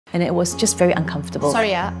And it was just very uncomfortable.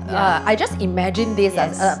 Sorry, I just imagine this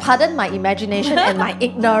as, pardon my imagination and my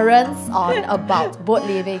ignorance about boat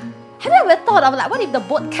leaving. Have you ever thought of like, what if the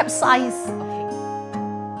boat capsized?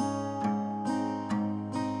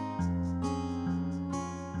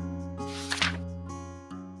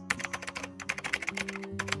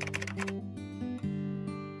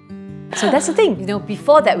 So that's the thing,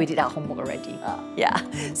 before that we did our homework already.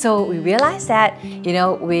 So we realized that, in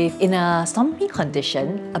a stormy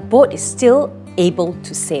condition, a boat is still able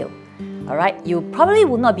to sail. All right, you probably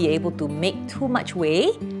will not be able to make too much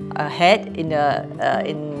way ahead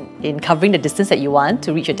in covering the distance that you want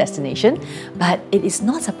to reach your destination, but it is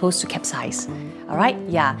not supposed to capsize. All right,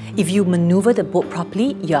 if you maneuver the boat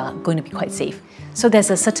properly, you're going to be quite safe. So there's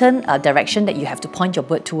a certain direction that you have to point your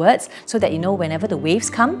boat towards so that whenever the waves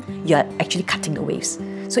come, you're actually cutting the waves.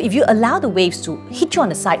 So if you allow the waves to hit you on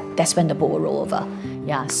the side, that's when the boat will roll over.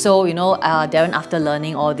 So Darren, after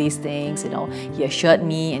learning all these things, he assured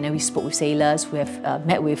me, and then we spoke with sailors who have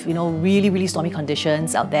met with really, really stormy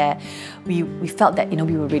conditions out there. We felt that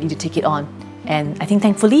we were ready to take it on. And I think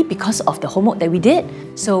thankfully, because of the homework that we did,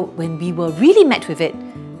 so when we were really met with it,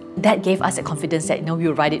 that gave us the confidence that we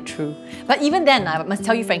will ride it through. But even then, I must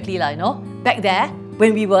tell you frankly, back there,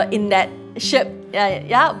 when we were in that ship,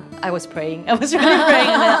 I was praying. I was really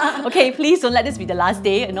praying. Okay, please don't let this be the last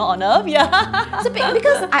day, on Earth. So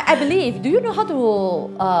because I believe, do you know how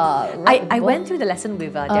to I went through the lesson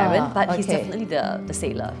with Darren, but he's definitely the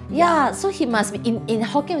sailor. So he must be, in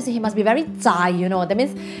Hokkien we say, he must be very zai, That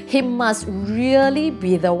means he must really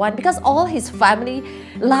be the one, because all his family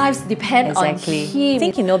lives depend on him. I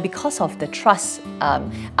think, because of the trust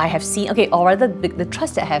I have seen, or rather the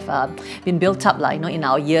trust that have been built up, in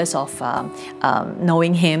our years of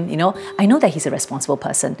knowing him, I know that he's a responsible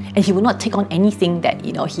person and he will not take on anything that,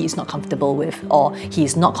 he is not comfortable with or he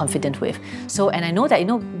is not confident with. So, and I know that,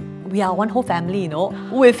 we are one whole family,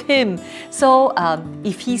 with him. So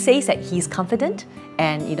if he says that he's confident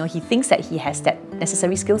and, he thinks that he has that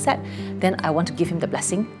necessary skill set, then I want to give him the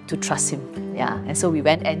blessing to trust him. And so we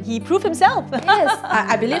went and he proved himself. Yes,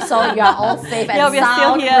 I believe so. You are all safe and we're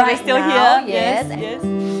sound still here. right We're still now. here. Yes.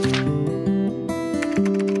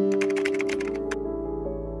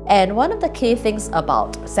 And one of the key things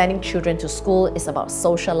about sending children to school is about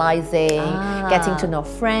socializing, getting to know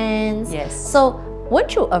friends. Yes. So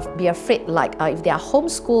won't you be afraid, if they are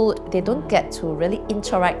homeschooled, they don't get to really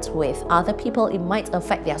interact with other people, it might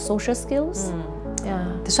affect their social skills?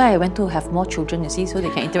 That's why I went to have more children, you see, so they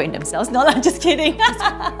can interact themselves. No, I'm just kidding.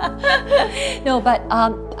 No, but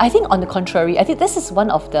I think on the contrary, I think this is one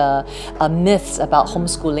of the myths about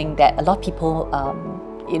homeschooling that a lot of people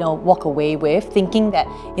walk away with, thinking that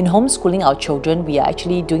in homeschooling our children, we are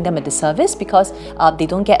actually doing them a disservice because they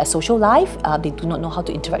don't get a social life, they do not know how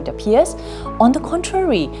to interact with their peers. On the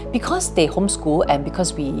contrary, because they homeschool and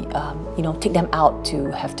because we take them out to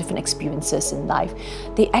have different experiences in life,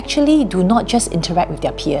 they actually do not just interact with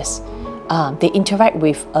their peers. They interact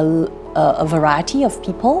with a variety of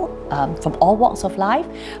people from all walks of life,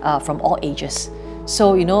 from all ages.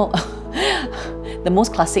 So, the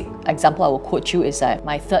most classic example I will quote you is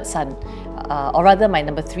my third son, or rather my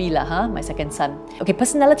number 3, my second son. Okay,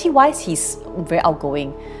 personality-wise, he's very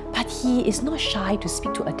outgoing, but he is not shy to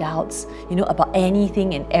speak to adults, about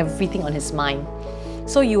anything and everything on his mind.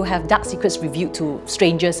 So you have dark secrets revealed to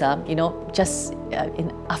strangers, just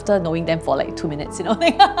after knowing them for like 2 minutes,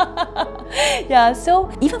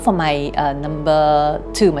 so even for my number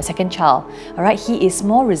 2, my second child, all right, he is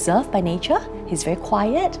more reserved by nature. He's very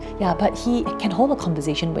quiet, but he can hold a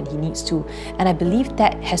conversation when he needs to. And I believe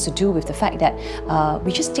that has to do with the fact that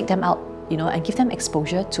we just take them out, and give them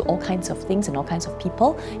exposure to all kinds of things and all kinds of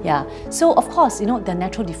people. So of course, the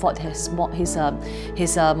natural default his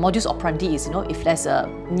modus operandi is, if there's a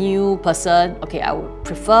new person, okay, I would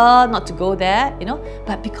prefer not to go there,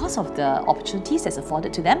 But because of the opportunities that's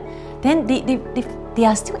afforded to them, then they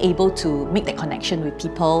are still able to make that connection with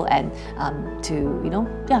people and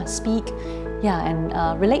to speak. And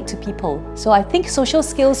relate to people. So I think social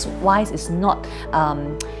skills wise is not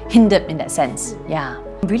hindered in that sense.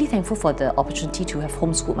 I'm really thankful for the opportunity to have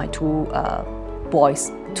homeschooled my 2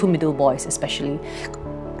 boys, 2 middle boys especially,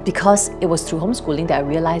 because it was through homeschooling that I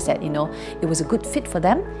realized that it was a good fit for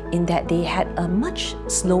them in that they had a much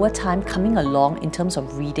slower time coming along in terms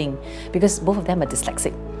of reading, because both of them are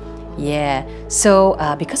dyslexic. So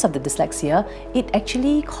because of the dyslexia, it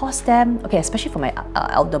actually caused them, especially for my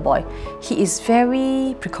elder boy, he is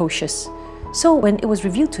very precocious. So when it was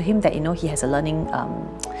revealed to him that he has a learning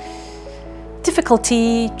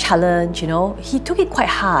difficulty, challenge, he took it quite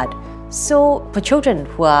hard. So for children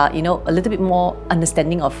who are, a little bit more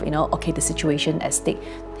understanding of, the situation at stake,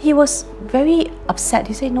 he was very upset.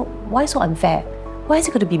 He said, no, why so unfair? Why is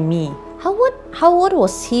it going to be me? How old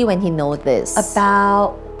was he when he knew this?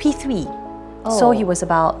 About P3. So he was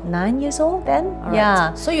about 9 years old then. Alright.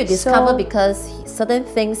 Yeah. So you discover because certain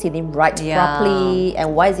things he didn't write properly,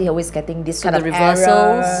 and why is he always getting this kind of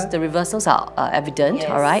error? The reversals are evident,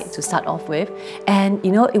 Yes. all right, to start off with. And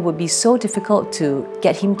you know, it would be so difficult to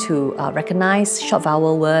get him to recognize short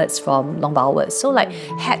vowel words from long vowel words. So like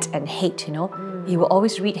hat and hate, you know, he will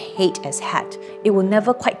always read hate as hat. It will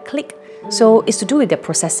never quite click. So it's to do with their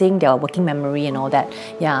processing, their working memory and all that.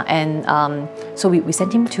 Yeah, and so we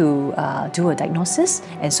sent him to do a diagnosis,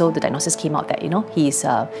 and so the diagnosis came out that, you know, he's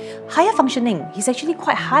higher functioning. He's actually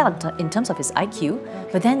quite high in terms of his IQ,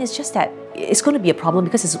 but then it's just that it's going to be a problem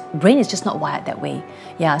because his brain is just not wired that way.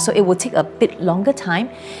 Yeah, so it will take a bit longer time,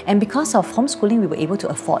 and because of homeschooling, we were able to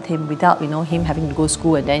afford him without, you know, him having to go to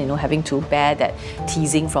school and then, you know, having to bear that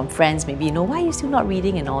teasing from friends, maybe, you know, why are you still not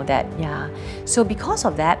reading and all that. Yeah, so because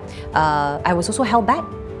of that, I was also held back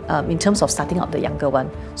in terms of starting out the youngest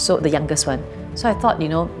one. So I thought, you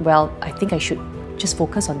know, well, I think I should just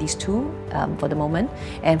focus on these two for the moment.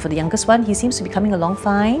 And for the youngest one, he seems to be coming along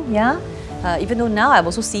fine. Yeah. Even though now I'm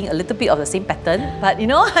also seeing a little bit of the same pattern, but you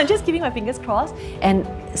know, I'm just keeping my fingers crossed. And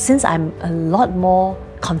since I'm a lot more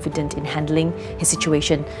confident in handling his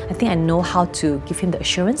situation, I think I know how to give him the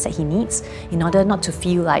assurance that he needs in order not to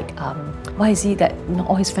feel like, why is he that, you know,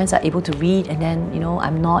 all his friends are able to read and then, you know,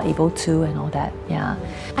 I'm not able to and all that. Yeah.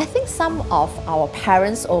 I think some of our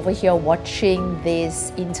parents over here watching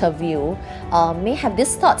this interview may have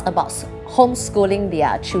this thought about homeschooling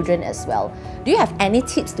their children as well. Do you have any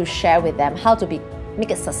tips to share with them how to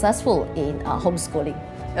make it successful in homeschooling?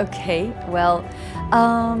 Okay, well,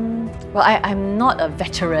 I'm not a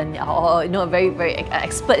veteran or, you know, a very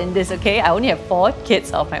expert in this. Okay, I only have 4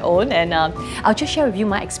 kids of my own, and I'll just share with you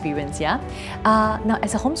my experience. Yeah. Now,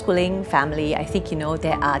 as a homeschooling family, I think, you know,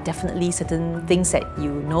 there are definitely certain things that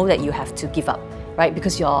you know that you have to give up, right?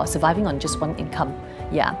 Because you're surviving on just one income.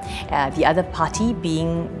 Yeah, the other party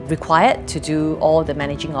being required to do all the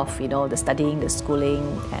managing of, you know, the studying, the schooling,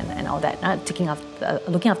 and all that, looking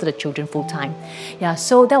after the children full time. Yeah,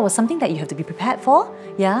 so that was something that you have to be prepared for.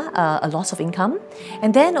 Yeah, a loss of income,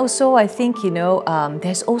 and then also I think, you know,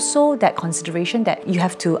 there's also that consideration that you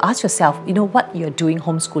have to ask yourself, you know, what you're doing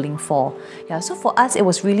homeschooling for. Yeah, so for us, it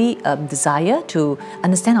was really a desire to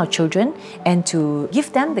understand our children and to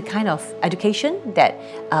give them the kind of education that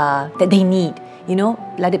they need. You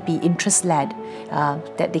know, let it be interest-led,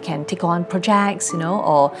 that they can take on projects, you know,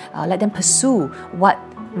 or let them pursue what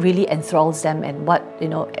really enthralls them and what, you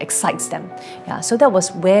know, excites them. Yeah, so that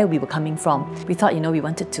was where we were coming from. We thought, you know, we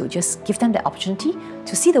wanted to just give them the opportunity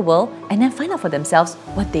to see the world and then find out for themselves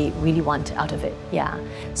what they really want out of it. Yeah.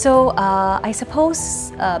 So I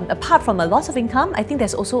suppose apart from a loss of income, I think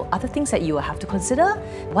there's also other things that you will have to consider.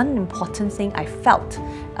 One important thing I felt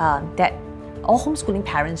that all homeschooling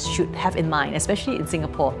parents should have in mind, especially in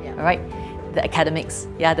Singapore, all right? The academics,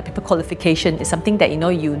 yeah, the paper qualification is something that, you know,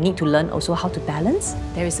 you need to learn also how to balance.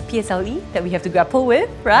 There is a PSLE that we have to grapple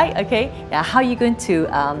with, right? Okay, yeah, how are you going to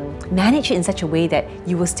manage it in such a way that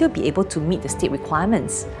you will still be able to meet the state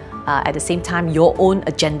requirements, at the same time your own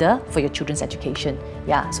agenda for your children's education.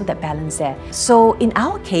 Yeah, so that balance there. So in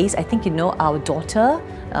our case, I think, you know, our daughter,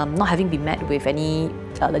 not having been met with any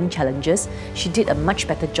learning challenges, she did a much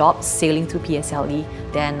better job sailing through PSLE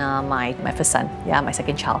than my first son, yeah, my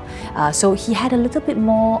second child. So he had a little bit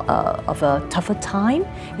more of a tougher time.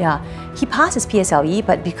 Yeah, he passed his PSLE,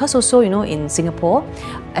 but because also, you know, in Singapore,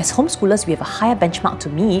 as homeschoolers, we have a higher benchmark to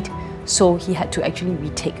meet, so he had to actually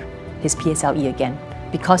retake his PSLE again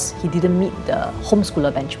because he didn't meet the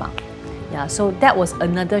homeschooler benchmark. Yeah, so that was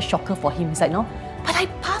another shocker for him. He's like, no, but I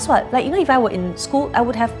passed what? Like, you know, if I were in school, I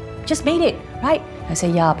would have just made it, right? I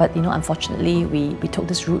say, yeah, but, you know, unfortunately, we took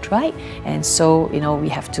this route, right? And so, you know, we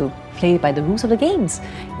have to play by the rules of the games.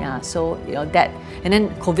 Yeah, so, you know, that, and then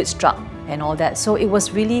COVID struck and all that. So it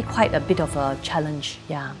was really quite a bit of a challenge,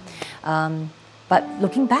 yeah. But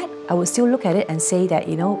looking back, I would still look at it and say that,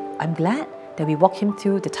 you know, I'm glad that we walked him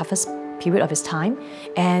through the toughest period of his time.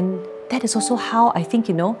 And that is also how I think,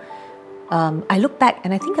 you know, I look back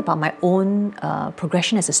and I think about my own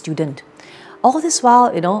progression as a student. All this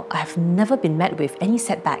while, you know, I've never been met with any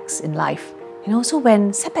setbacks in life. You know, so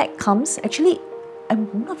when setback comes, actually,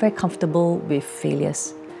 I'm not very comfortable with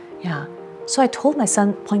failures. Yeah. So I told my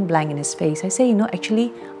son point blank in his face, I say, you know,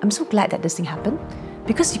 actually, I'm so glad that this thing happened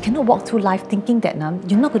because you cannot walk through life thinking that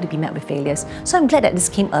you're not going to be met with failures. So I'm glad that this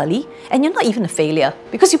came early and you're not even a failure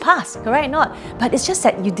because you passed, correct? Not. But it's just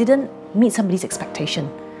that you didn't meet somebody's expectation.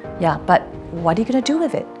 Yeah, but what are you going to do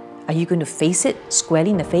with it? Are you going to face it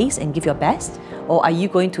squarely in the face and give your best? Or are you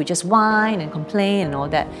going to just whine and complain and all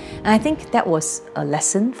that? And I think that was a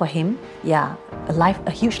lesson for him. Yeah,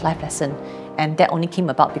 a huge life lesson. And that only came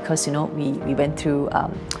about because, you know, we went through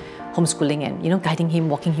homeschooling and, you know, guiding him,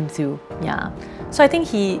 walking him through. Yeah. So I think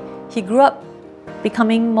he grew up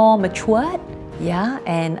becoming more matured, yeah,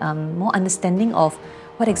 and more understanding of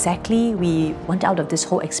what exactly we want out of this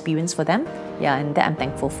whole experience for them. Yeah, and that I'm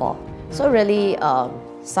thankful for. So really,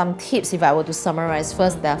 some tips if I were to summarize,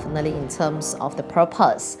 first definitely in terms of the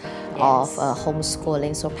purpose of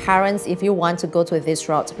homeschooling. So parents, if you want to go to this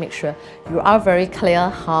route, make sure you are very clear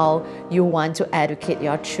how you want to educate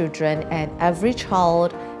your children, and every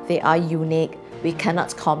child, they are unique. We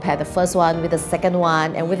cannot compare the first one with the second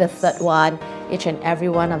one and with the third one, each and every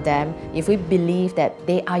one of them. If we believe that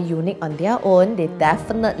they are unique on their own, they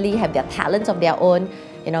definitely have their talents of their own,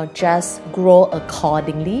 you know, just grow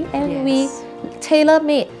accordingly. And we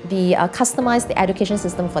tailor-made customize the education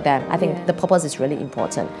system for them. I think the purpose is really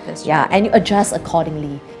important. That's right. right. And you adjust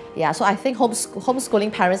accordingly. Yeah, so I think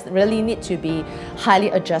homeschooling parents really need to be highly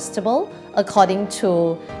adjustable according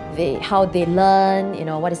to how they learn, you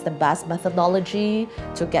know, what is the best methodology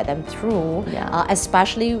to get them through. Yeah.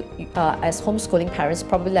 Especially as homeschooling parents,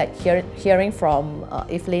 probably like hearing from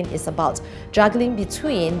Evelyn is about juggling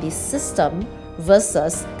between the system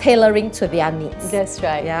versus tailoring to their needs. That's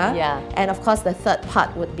right. Yeah. And of course, the third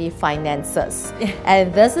part would be finances.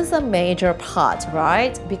 And this is a major part,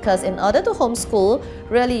 right? Because in order to homeschool,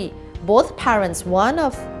 really, both parents, one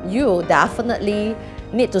of you definitely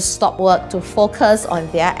need to stop work to focus on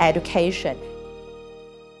their education.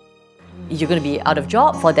 You're going to be out of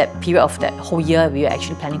job for that period of that whole year. We were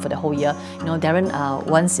actually planning for the whole year. You know, Darren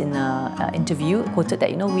once in an interview quoted that,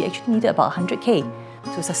 you know, we actually needed about 100K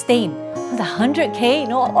to sustain. The 100K, you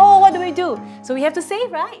know, oh, what do we do? So we have to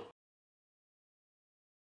save, right?